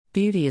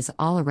Beauty is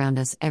all around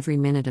us every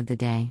minute of the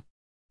day.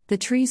 The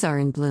trees are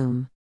in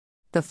bloom.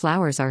 The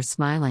flowers are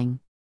smiling.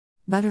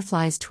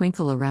 Butterflies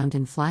twinkle around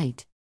in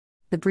flight.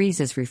 The breeze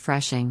is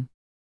refreshing.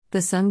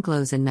 The sun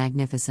glows in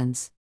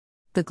magnificence.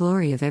 The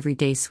glory of every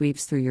day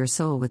sweeps through your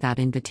soul without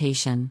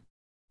invitation.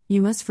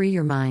 You must free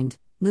your mind,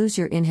 lose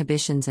your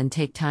inhibitions, and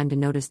take time to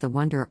notice the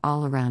wonder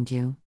all around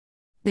you.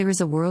 There is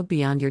a world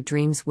beyond your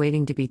dreams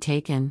waiting to be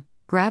taken.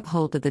 Grab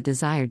hold of the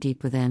desire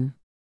deep within.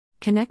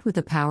 Connect with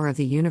the power of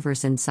the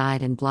universe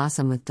inside and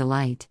blossom with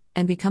delight,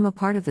 and become a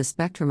part of the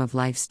spectrum of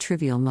life's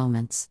trivial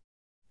moments.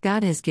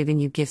 God has given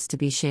you gifts to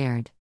be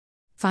shared.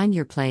 Find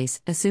your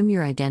place, assume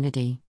your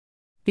identity.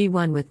 Be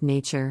one with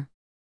nature.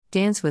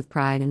 Dance with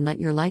pride and let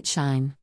your light shine.